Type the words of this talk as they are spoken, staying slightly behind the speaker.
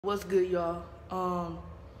What's good, y'all?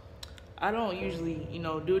 I don't usually,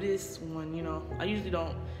 do this when, I usually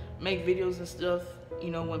don't make videos and stuff,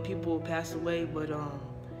 when people pass away, but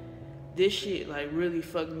this shit like really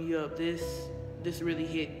fucked me up. This really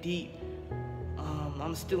hit deep.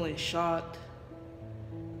 I'm still in shock.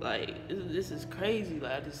 Like this is crazy.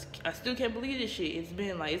 Like I still can't believe this shit.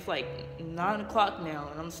 It's like 9 o'clock now,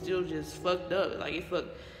 and I'm still just fucked up. Like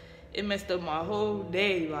it messed up my whole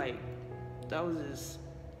day. Like that was just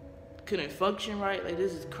couldn't function right. Like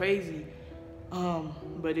this is crazy.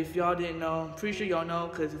 But if y'all didn't know, I'm pretty sure y'all know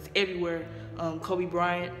because it's everywhere. Kobe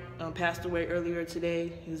Bryant passed away earlier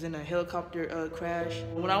today. He was in a helicopter crash.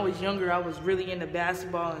 When I was younger, I was really into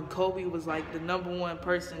basketball, and Kobe was like the #1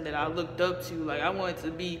 person that I looked up to. Like I wanted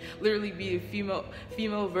to literally be a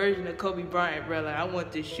female version of Kobe Bryant, bro. Like I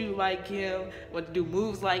wanted to shoot like him, want to do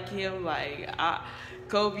moves like him.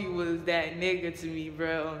 Kobe was that nigga to me,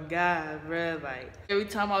 bro. Oh God, bro. Like every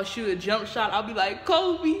time I would shoot a jump shot, I'll be like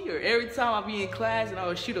Kobe. Or every time I'll be in class and I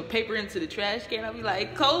would shoot a paper into the trash can, I'll be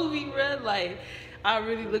like Kobe, bro. Like I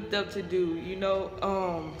really looked up to dude,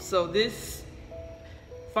 So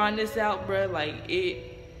find this out, bro. Like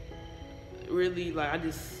it really, like I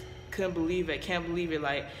just couldn't believe it, can't believe it.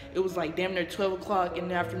 Like it was like damn near 12 o'clock in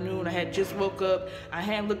the afternoon. I had just woke up. I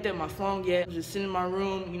hadn't looked at my phone yet. I was just sitting in my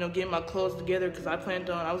room, getting my clothes together because I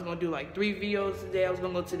was gonna do like 3 videos today. I was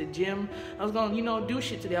gonna go to the gym. I was gonna, do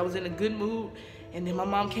shit today. I was in a good mood. And then my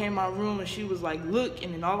mom came in my room and she was like, look,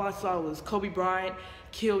 and then all I saw was Kobe Bryant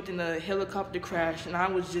killed in a helicopter crash. And I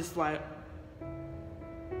was just like,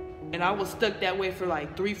 and I was stuck that way for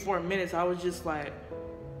like 3-4 minutes. I was just like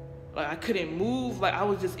I couldn't move. Like I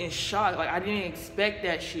was just in shock. Like I didn't expect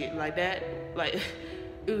that shit like that. Like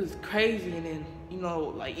it was crazy. And then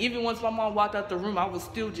like even once my mom walked out the room, I was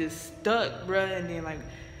still just stuck, bruh. And then like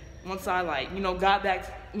once I got back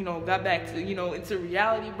to into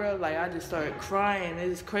reality, bro, like I just started crying.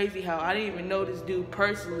 It's crazy how I didn't even know this dude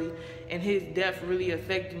personally, and his death really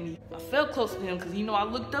affected me. I felt close to him because I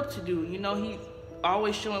looked up to dude. He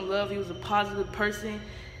always showing love. He was a positive person.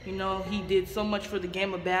 He did so much for the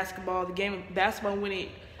game of basketball. The game of basketball wouldn't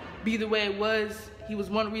be the way it was. He was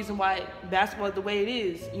one reason why basketball is the way it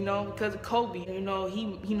is, because of Kobe.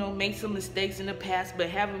 He made some mistakes in the past, but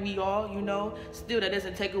haven't we all, still that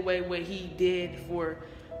doesn't take away what he did for,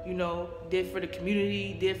 did for the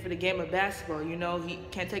community, did for the game of basketball. He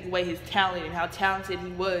can't take away his talent and how talented he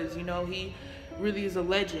was. He really is a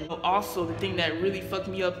legend. Also, the thing that really fucked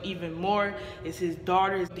me up even more is his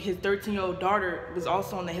daughter. His 13-year-old daughter was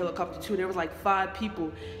also on the helicopter too. There was like 5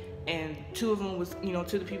 people, and 2 of them was, 2 of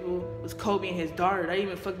the people was Kobe and his daughter. That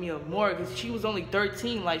even fucked me up more because she was only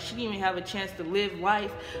 13. Like she didn't even have a chance to live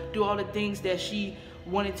life, do all the things that she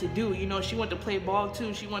wanted to do. She wanted to play ball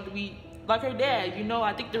too. She wanted to be like her dad.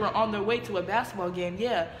 I think they were on their way to a basketball game.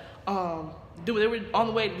 Yeah, they were on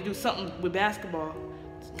the way to do something with basketball,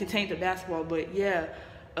 contained to basketball. But yeah,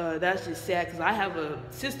 that's just sad because I have a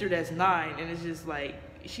sister that's 9, and it's just like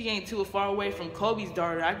she ain't too far away from Kobe's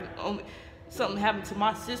daughter. Something happened to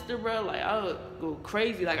my sister, bro, like I would go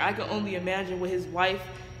crazy. Like I can only imagine what his wife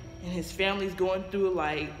and his family's going through.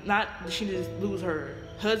 Like not that she just lose her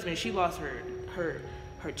husband, she lost her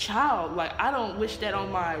child. Like I don't wish that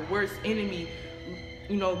on my worst enemy,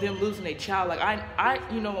 them losing their child. Like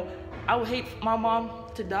I would hate my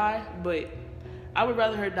mom to die, but I would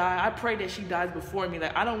rather her die. I pray that she dies before me.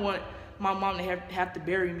 Like I don't want my mom to have to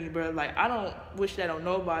bury me, bro. Like I don't wish that on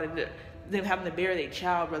nobody, them having to bury their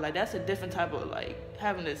child, bro. Like that's a different type of like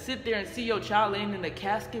having to sit there and see your child laying in the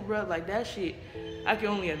casket, bro. Like that shit, I can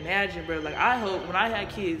only imagine, bro. Like I hope when I had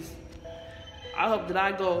kids, I hope that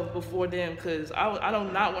I go before them, cause I do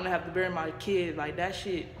not want to have to bury my kid. Like that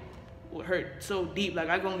shit would hurt so deep. Like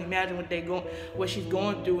I can only imagine what she's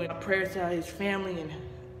going through. And my prayers to his family and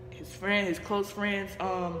his close friends.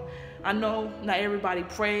 I know not everybody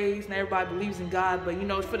prays, not everybody believes in God, but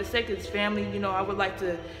for the sake of his family, I would like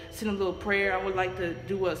to send a little prayer. I would like to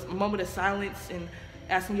do a moment of silence and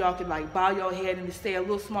asking y'all could like bow your head and just say a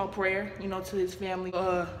little small prayer, to his family.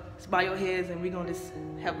 Just bow your heads and we're gonna just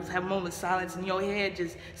have a moment of silence in your head.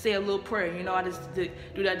 Just say a little prayer. I just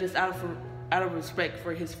do that just out of respect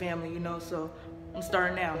for his family. So I'm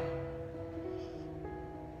starting now.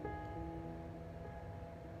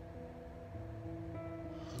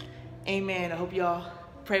 Amen. I hope y'all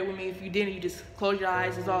pray with me. If you didn't, you just close your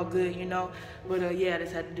eyes. It's all good, But yeah, I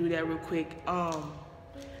just had to do that real quick.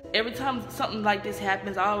 Every time something like this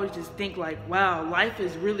happens, I always just think like, wow, life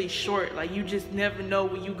is really short. Like you just never know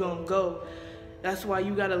where you gonna go. That's why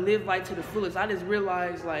you gotta live life to the fullest. I just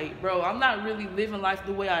realized like, bro, I'm not really living life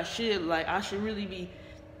the way I should. Like I should really be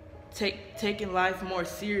taking life more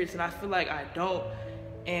serious, and I feel like I don't.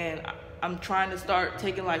 and I'm trying to start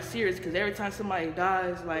taking life serious, because every time somebody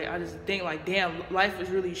dies, like, I just think like, damn, life is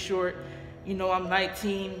really short. You know, I'm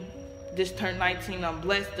 19, just turned 19. I'm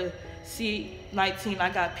blessed to see 19. I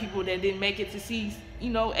got people that didn't make it to see, you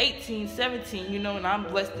know, 18, 17, you know, and I'm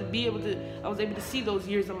blessed to be able to, I was able to see those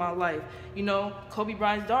years of my life. You know, Kobe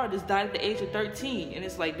Bryant's daughter just died at the age of 13, and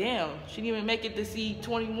it's like, damn, she didn't even make it to see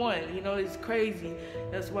 21, you know, it's crazy.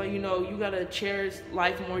 That's why, you know, you gotta cherish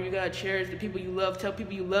life more, you gotta cherish the people you love, tell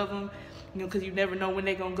people you love them, you know, because you never know when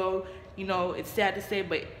they're gonna go. You know, it's sad to say,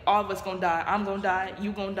 but all of us gonna die. I'm gonna die,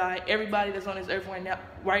 you gonna die, everybody that's on this earth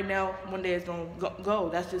right now, one day is gonna go.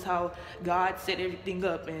 That's just how God set everything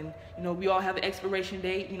up. And, you know, we all have an expiration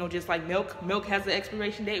date, you know, just like milk. Milk has an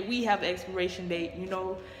expiration date, we have an expiration date, you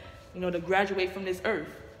know, to graduate from this earth.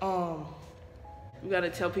 We gotta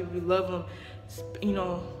tell people we love them, you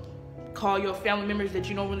know, call your family members that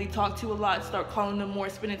you don't really talk to a lot, start calling them more,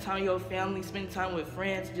 spending time with your family, spending time with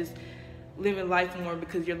friends, just living life more,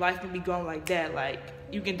 because your life can be gone like that. Like,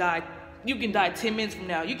 you can die 10 minutes from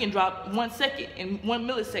now. You can drop 1 second in 1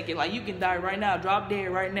 millisecond. Like, you can die right now, drop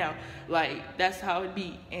dead right now. Like, that's how it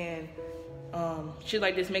be. And shit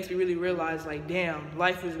like this makes me really realize, like, damn,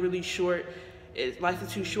 life is really short. Life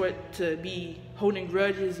is too short to be holding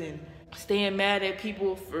grudges and staying mad at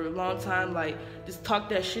people for a long time. Like, just talk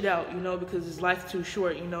that shit out, you know, because this life's too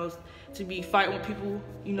short, you know, to be fighting with people,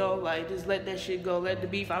 you know, like, just let that shit go, let the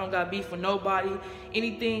beef. I don't got beef with nobody.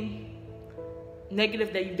 Anything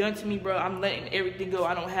negative that you've done to me, bro, I'm letting everything go.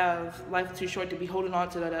 I don't have, life is too short to be holding on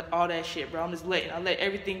to all that shit, bro. I let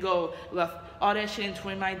everything go. Left all that shit in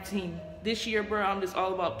 2019. This year, bro, I'm just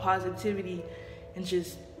all about positivity and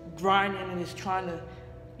just grinding and just trying to,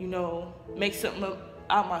 you know, make something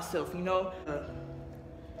out myself, you know.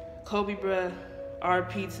 Kobe, bro,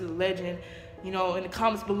 RP to the legend. You know, in the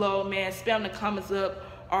comments below, man, spam the comments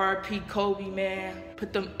up, RP Kobe, man.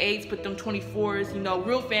 Put them 8s, put them 24s. You know,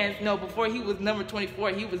 real fans know before he was number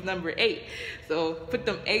 24, he was number 8. So put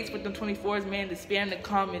them 8s, put them 24s, man, to spam the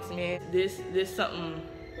comments, man. This something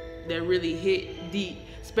that really hit deep,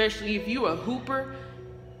 especially if you a hooper.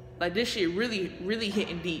 Like, this shit really, really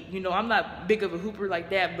hitting deep. You know, I'm not big of a hooper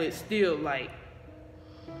like that, but still, like,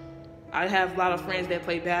 I have a lot of friends that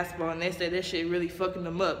play basketball, and they said that shit really fucking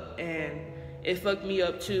them up. And it fucked me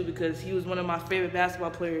up too, because he was one of my favorite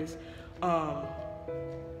basketball players.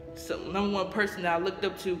 So #1 person that I looked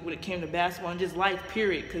up to when it came to basketball and just life,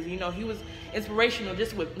 period. Because, you know, he was inspirational,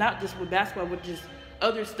 just with, not just with basketball, but just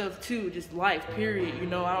other stuff too, just life, period. You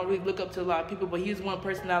know, I don't really look up to a lot of people, but he was one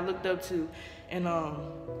person that I looked up to. And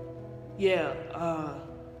yeah, I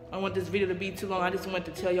don't want this video to be too long. I just want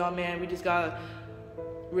to tell y'all, man, we just gotta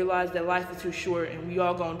realize that life is too short, and we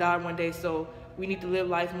all gonna die one day. So we need to live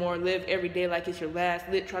life more, live every day like it's your last.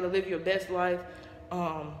 Try to live your best life.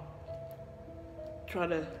 Try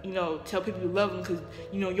to, you know, tell people you love them, because,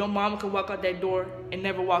 you know, your mama can walk out that door and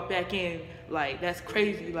never walk back in. Like, that's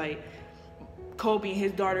crazy. Like, Kobe and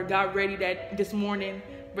his daughter got ready this morning,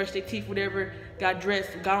 brushed their teeth, whatever, got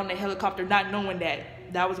dressed, got on the helicopter, not knowing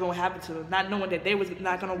that was gonna happen to them, not knowing that they was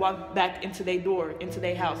not gonna walk back into their door, into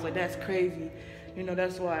their house. Like, that's crazy. You know,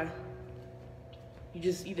 that's why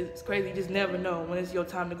it's crazy. You just never know when it's your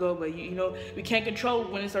time to go. But you know, we can't control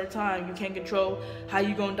when it's our time. You can't control how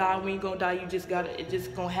you gonna die, when you gonna die. You just gotta, it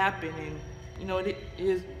just gonna happen. And you know, it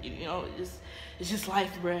is, you know, it's just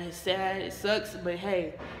life, bro. It's sad, it sucks, but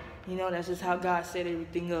hey, you know, that's just how God set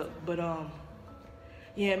everything up. But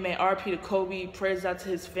yeah, man, RP to Kobe. Prayers out to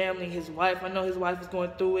his family, his wife. I know his wife is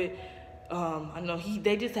going through it. I know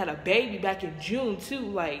they just had a baby back in June too.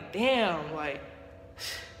 Like, damn, like,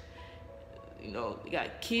 you know, they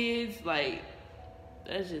got kids. Like,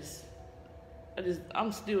 that's just,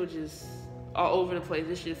 I'm still just all over the place.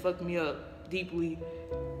 This shit fucked me up deeply.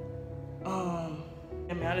 I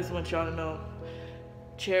mean, I just want y'all to know,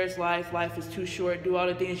 cherish life. Life is too short. Do all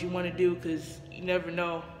the things you want to do, because you never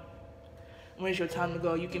know when it's your time to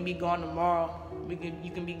go. You can be gone tomorrow.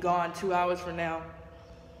 You can be gone 2 hours from now.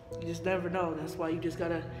 You just never know. That's why you just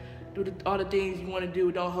gotta do all the things you want to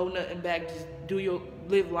do. Don't hold nothing back. Just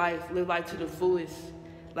live life to the fullest,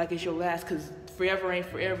 like it's your last. Cause forever ain't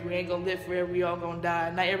forever. We ain't gonna live forever. We all gonna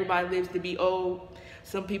die. Not everybody lives to be old.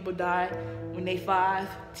 Some people die when they 5,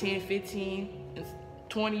 10, 15, and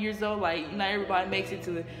 20 years old. Like, not everybody makes it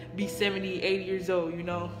to be 70, 80 years old, you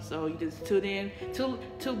know? So you just,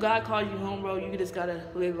 till God calls you home, bro, you just gotta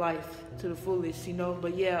live life to the fullest, you know?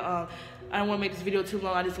 But yeah, I don't wanna make this video too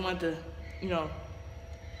long. I just wanted to, you know,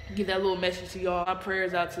 give that little message to y'all. My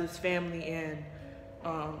prayers out to his family and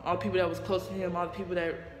all the people that was close to him, all the people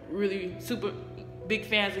that really super big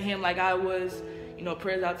fans of him like I was. You know,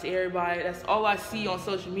 prayers out to everybody. That's all I see on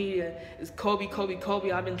social media is Kobe, Kobe,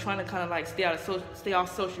 Kobe. I've been trying to kind of like stay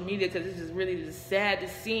off social media because it's just really just sad to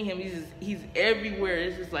see him. He's everywhere.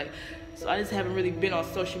 It's just like, so I just haven't really been on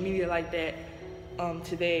social media like that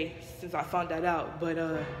today since I found that out. But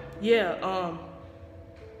yeah,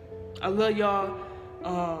 I love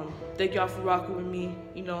y'all. Thank y'all for rocking with me.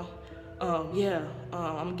 You know, yeah,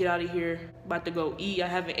 I'm gonna get out of here. About to go eat. I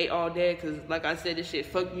haven't ate all day because, like I said, this shit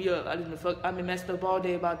fucked me up. I've been messed up all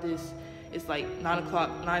day about this. It's like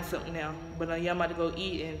 9 something now. But yeah, I'm about to go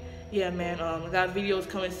eat, and yeah, man, I got videos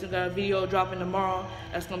coming soon. Got a video dropping tomorrow.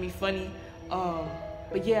 That's gonna be funny.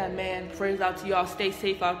 But yeah, man, prayers out to y'all. Stay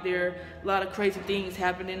safe out there. A lot of crazy things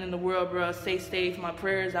happening in the world, bro. Stay safe. My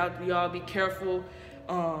prayers out to y'all. Be careful.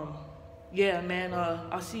 Yeah, man,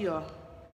 I'll see y'all.